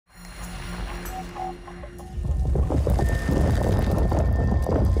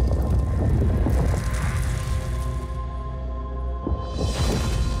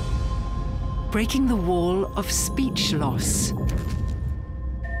Breaking the wall of speech loss.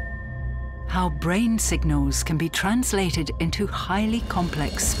 How brain signals can be translated into highly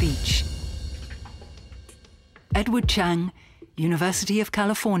complex speech. Edward Chang, University of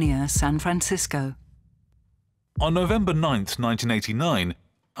California, San Francisco. On November 9th, 1989,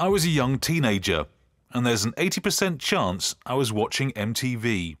 I was a young teenager, and there's an 80% chance I was watching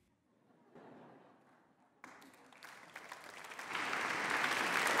MTV.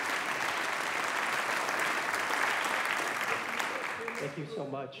 Thank you so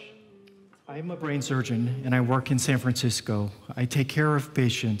much. I'm a brain surgeon, and I work in San Francisco. I take care of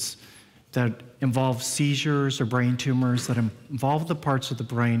patients that involve seizures or brain tumors that involve the parts of the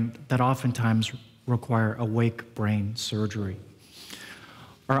brain that oftentimes require awake brain surgery.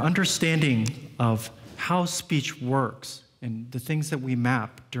 Our understanding of how speech works and the things that we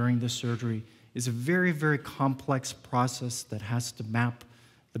map during the surgery is a very, very complex process that has to map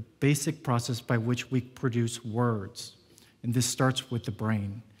the basic process by which we produce words. And this starts with the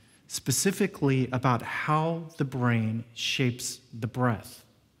brain, specifically about how the brain shapes the breath.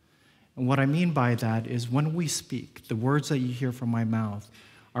 And what I mean by that is when we speak, the words that you hear from my mouth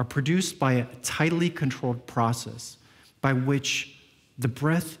are produced by a tightly controlled process by which the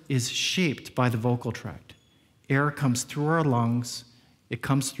breath is shaped by the vocal tract. Air comes through our lungs, it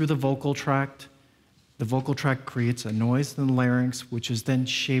comes through the vocal tract creates a noise in the larynx, which is then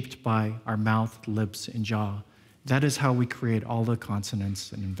shaped by our mouth, lips, and jaw. That is how we create all the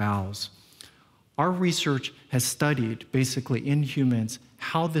consonants and vowels. Our research has studied, basically in humans,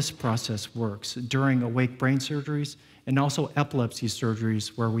 how this process works during awake brain surgeries and also epilepsy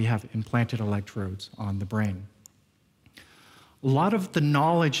surgeries where we have implanted electrodes on the brain. A lot of the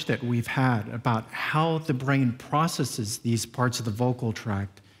knowledge that we've had about how the brain processes these parts of the vocal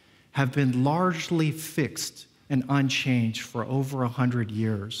tract have been largely fixed and unchanged for over 100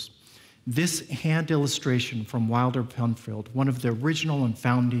 years. This hand illustration from Wilder Penfield, one of the original and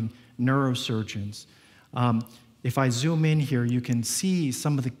founding neurosurgeons, if I zoom in here, you can see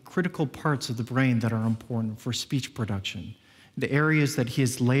some of the critical parts of the brain that are important for speech production. The areas that he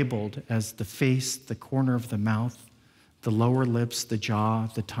has labeled as the face, the corner of the mouth, the lower lips, the jaw,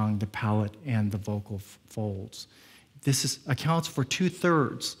 the tongue, the palate, and the vocal folds. This accounts for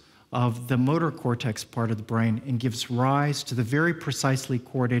 2/3 of the motor cortex part of the brain and gives rise to the very precisely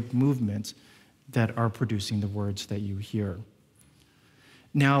coordinated movements that are producing the words that you hear.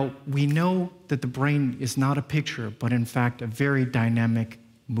 Now, we know that the brain is not a picture, but in fact a very dynamic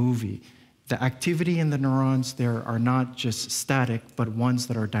movie. The activity in the neurons there are not just static, but ones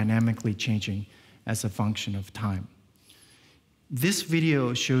that are dynamically changing as a function of time. This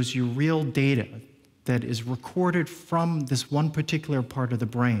video shows you real data that is recorded from this one particular part of the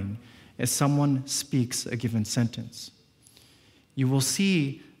brain as someone speaks a given sentence. You will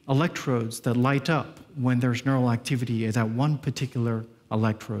see electrodes that light up when there's neural activity at that one particular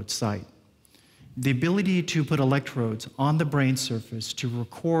electrode site. The ability to put electrodes on the brain surface to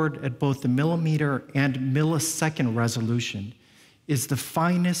record at both the millimeter and millisecond resolution is the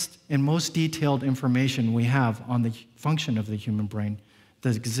finest and most detailed information we have on the function of the human brain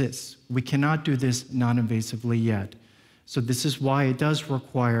that exists. We cannot do this non-invasively yet. So this is why it does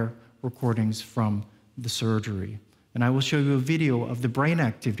require recordings from the surgery. And I will show you a video of the brain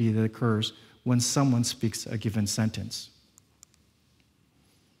activity that occurs when someone speaks a given sentence.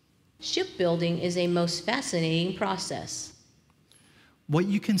 Shipbuilding is a most fascinating process. What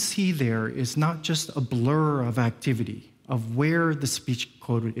you can see there is not just a blur of activity, of where the speech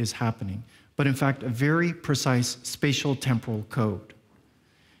code is happening, but in fact a very precise spatial temporal code.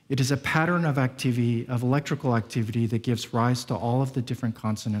 It is a pattern of activity, of electrical activity, that gives rise to all of the different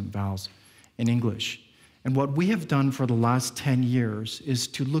consonant vowels in English. And what we have done for the last 10 years is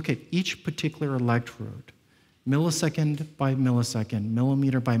to look at each particular electrode, millisecond by millisecond,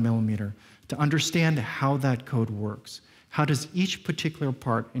 millimeter by millimeter, to understand how that code works. How does each particular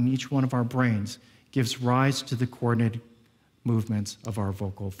part in each one of our brains gives rise to the coordinated movements of our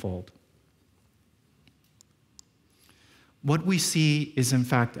vocal fold. What we see is, in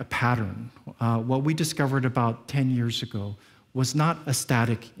fact, a pattern. What we discovered about 10 years ago was not a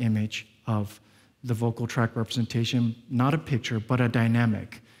static image of the vocal tract representation, not a picture, but a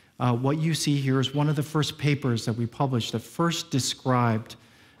dynamic. What you see here is one of the first papers that we published that first described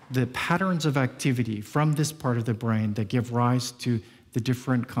the patterns of activity from this part of the brain that give rise to the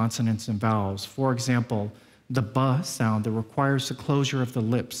different consonants and vowels. For example, the B sound that requires the closure of the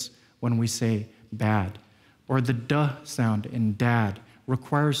lips when we say bad, or the D sound in dad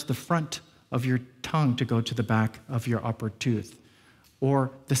requires the front of your tongue to go to the back of your upper tooth,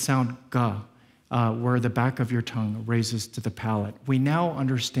 or the sound G where the back of your tongue raises to the palate. We now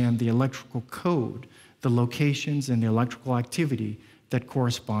understand the electrical code, the locations and the electrical activity that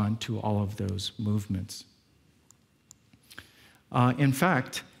correspond to all of those movements. In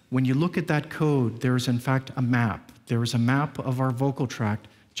fact, when you look at that code, there is in fact a map. There is a map of our vocal tract,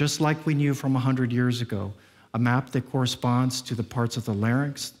 just like we knew from 100 years ago, a map that corresponds to the parts of the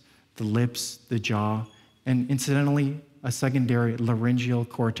larynx, the lips, the jaw, and incidentally, a secondary laryngeal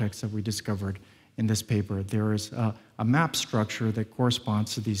cortex that we discovered in this paper. There is a map structure that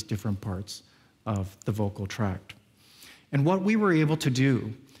corresponds to these different parts of the vocal tract. And what we were able to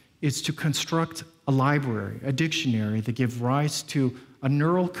do is to construct a library, a dictionary that gives rise to a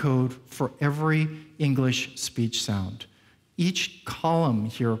neural code for every English speech sound. Each column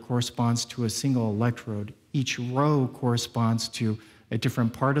here corresponds to a single electrode. Each row corresponds to a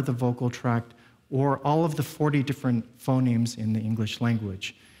different part of the vocal tract or all of the 40 different phonemes in the English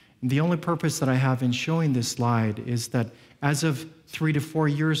language. And the only purpose that I have in showing this slide is that as of 3 to 4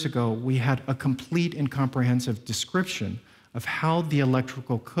 years ago, we had a complete and comprehensive description of how the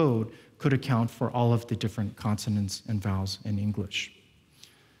electrical code could account for all of the different consonants and vowels in English.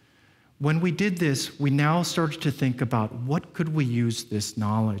 When we did this, we now started to think about what could we use this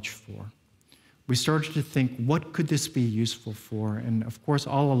knowledge for. We started to think, what could this be useful for? And of course,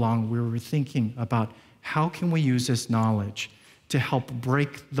 all along, we were thinking about how can we use this knowledge to help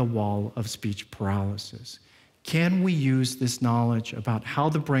break the wall of speech paralysis? Can we use this knowledge about how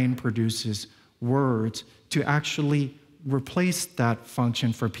the brain produces words to actually replace that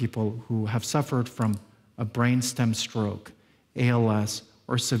function for people who have suffered from a brainstem stroke, ALS,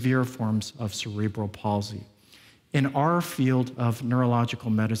 or severe forms of cerebral palsy? In our field of neurological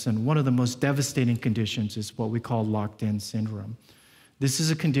medicine, one of the most devastating conditions is what we call locked-in syndrome. This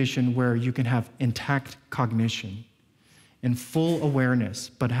is a condition where you can have intact cognition and full awareness,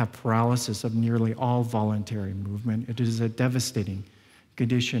 but have paralysis of nearly all voluntary movement. It is a devastating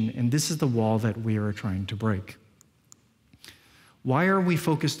condition, and this is the wall that we are trying to break. Why are we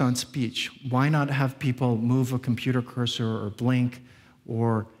focused on speech? Why not have people move a computer cursor or blink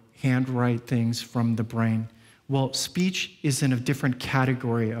or handwrite things from the brain? Well, speech is in a different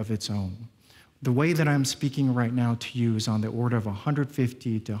category of its own. The way that I'm speaking right now to you is on the order of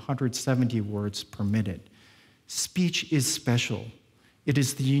 150 to 170 words per minute. Speech is special. It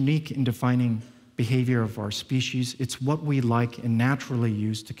is the unique and defining behavior of our species. It's what we like and naturally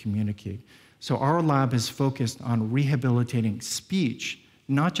use to communicate. So our lab is focused on rehabilitating speech,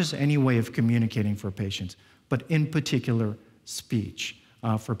 not just any way of communicating for patients, but in particular speech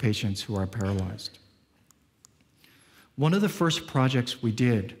for patients who are paralyzed. One of the first projects we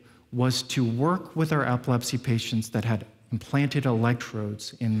did was to work with our epilepsy patients that had implanted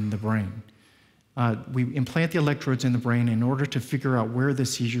electrodes in the brain. We implant the electrodes in the brain in order to figure out where the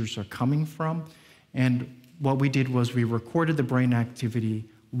seizures are coming from. And what we did was we recorded the brain activity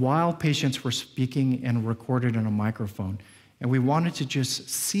while patients were speaking and recorded on a microphone. And we wanted to just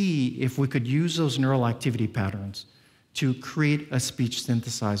see if we could use those neural activity patterns to create a speech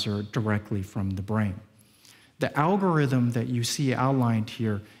synthesizer directly from the brain. The algorithm that you see outlined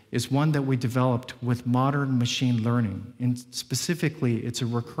here is one that we developed with modern machine learning. And specifically, it's a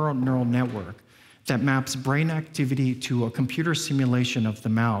recurrent neural network that maps brain activity to a computer simulation of the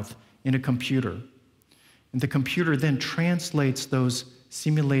mouth in a computer. And the computer then translates those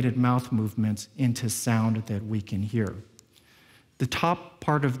simulated mouth movements into sound that we can hear. The top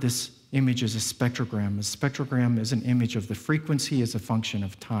part of this image is a spectrogram. A spectrogram is an image of the frequency as a function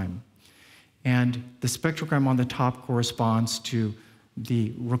of time. And the spectrogram on the top corresponds to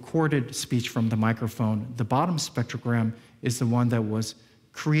the recorded speech from the microphone. The bottom spectrogram is the one that was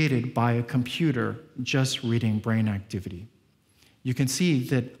created by a computer just reading brain activity. You can see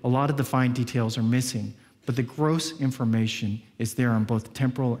that a lot of the fine details are missing, but the gross information is there on both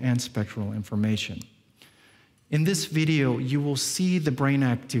temporal and spectral information. In this video, you will see the brain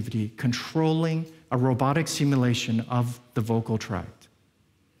activity controlling a robotic simulation of the vocal tract.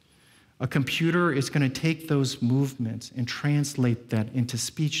 A computer is going to take those movements and translate that into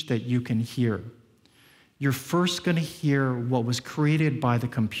speech that you can hear. You're first going to hear what was created by the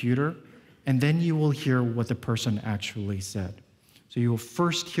computer, and then you will hear what the person actually said. So you will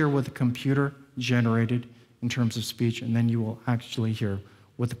first hear what the computer generated in terms of speech, and then you will actually hear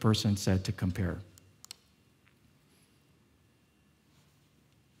what the person said to compare.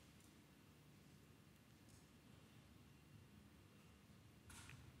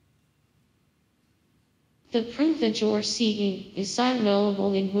 The proof that you are seeking is not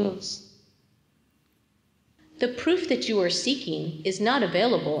available in books. The proof that you are seeking is not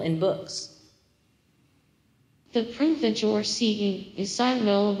available in books. The proof that you are seeking is not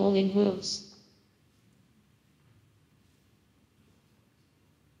available in books.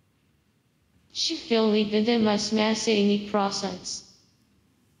 Shipbuilding is a fascinating process.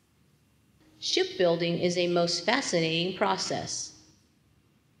 Shipbuilding is a most fascinating process.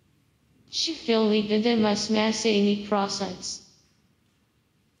 Shipbuilding is a fascinating process.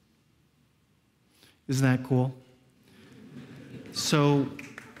 Isn't that cool? So,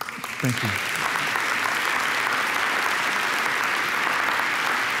 thank you.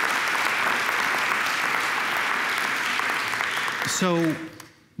 So,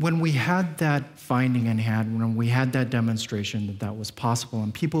 when we had that finding in hand, when we had that demonstration that that was possible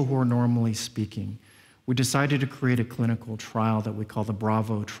in people who are normally speaking, we decided to create a clinical trial that we call the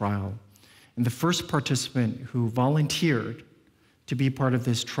Bravo trial. And the first participant who volunteered to be part of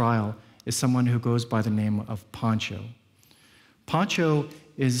this trial is someone who goes by the name of Pancho. Pancho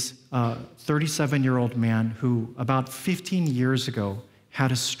is a 37-year-old man who about 15 years ago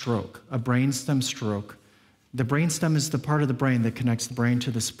had a stroke, a brainstem stroke. The brainstem is the part of the brain that connects the brain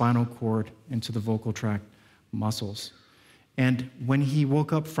to the spinal cord and to the vocal tract muscles. And when he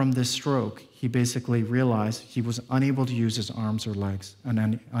woke up from this stroke, he basically realized he was unable to use his arms or legs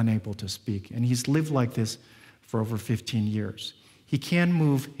and unable to speak. And he's lived like this for over 15 years. He can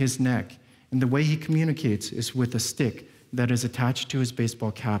move his neck, and the way he communicates is with a stick that is attached to his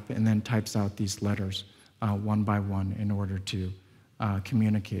baseball cap and then types out these letters one by one in order to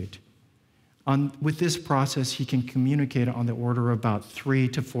communicate. With this process, he can communicate on the order of about 3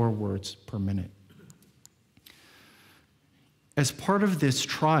 to 4 words per minute. As part of this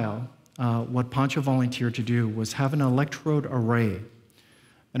trial, what Pancho volunteered to do was have an electrode array,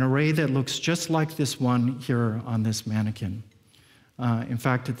 an array that looks just like this one here on this mannequin. In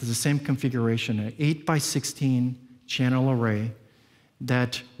fact, it's the same configuration, an 8x16 channel array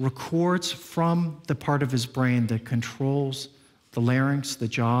that records from the part of his brain that controls the larynx, the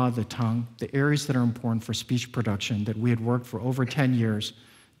jaw, the tongue, the areas that are important for speech production that we had worked for over 10 years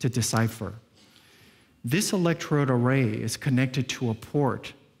to decipher. This electrode array is connected to a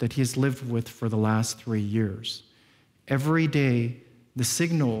port that he has lived with for the last 3 years. Every day, the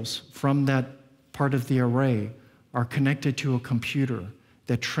signals from that part of the array are connected to a computer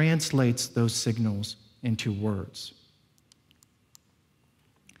that translates those signals into words.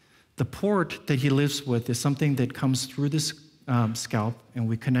 The port that he lives with is something that comes through this scalp, and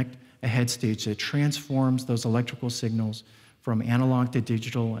we connect a head stage that transforms those electrical signals from analog to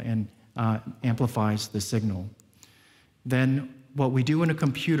digital and amplifies the signal. Then what we do in a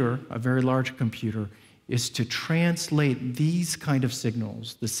computer, a very large computer, is to translate these kind of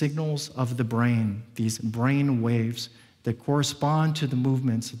signals, the signals of the brain, these brain waves that correspond to the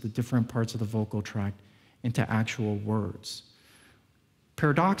movements of the different parts of the vocal tract, into actual words.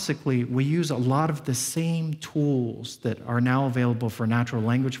 Paradoxically, we use a lot of the same tools that are now available for natural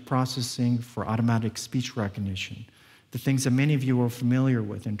language processing, for automatic speech recognition, the things that many of you are familiar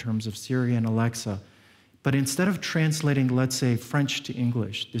with in terms of Siri and Alexa. But instead of translating, let's say, French to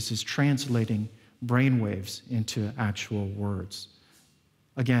English, this is translating brainwaves into actual words.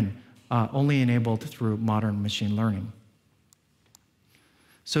 Again, only enabled through modern machine learning.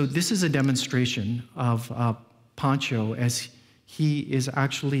 So this is a demonstration of Pancho as he is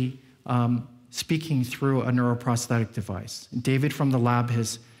actually speaking through a neuroprosthetic device. David from the lab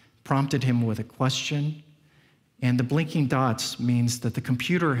has prompted him with a question, and the blinking dots means that the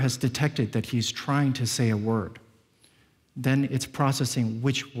computer has detected that he's trying to say a word. Then it's processing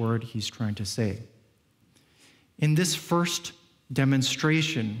which word he's trying to say. In this first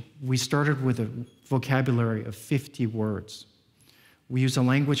demonstration, we started with a vocabulary of 50 words. We use a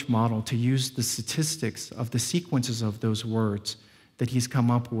language model to use the statistics of the sequences of those words that he's come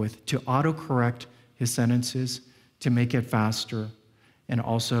up with to autocorrect his sentences, to make it faster, and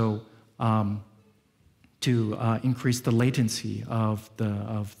also to increase the latency of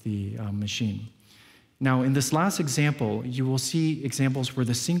the machine. Now, in this last example, you will see examples where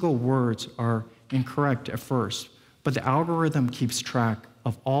the single words are incorrect at first, but the algorithm keeps track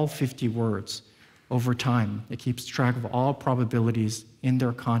of all 50 words over time. It keeps track of all probabilities in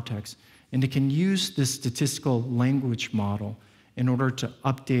their context, and it can use this statistical language model in order to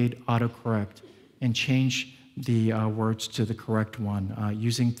update, autocorrect, and change the words to the correct one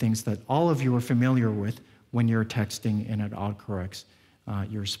using things that all of you are familiar with when you're texting, and it autocorrects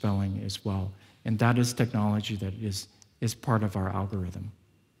your spelling as well. And that is technology that is part of our algorithm.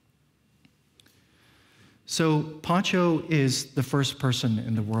 So Pancho is the first person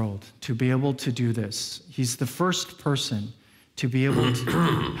in the world to be able to do this. He's the first person to be able to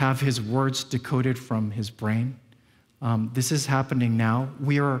have his words decoded from his brain. This is happening now.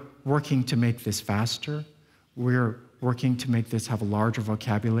 We are working to make this faster. We're working to make this have a larger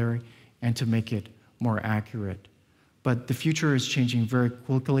vocabulary and to make it more accurate. But the future is changing very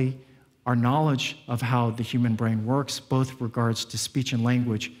quickly. Our knowledge of how the human brain works, both regards to speech and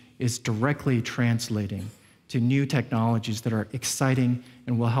language, is directly translating to new technologies that are exciting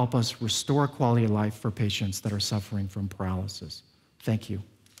and will help us restore quality of life for patients that are suffering from paralysis. Thank you.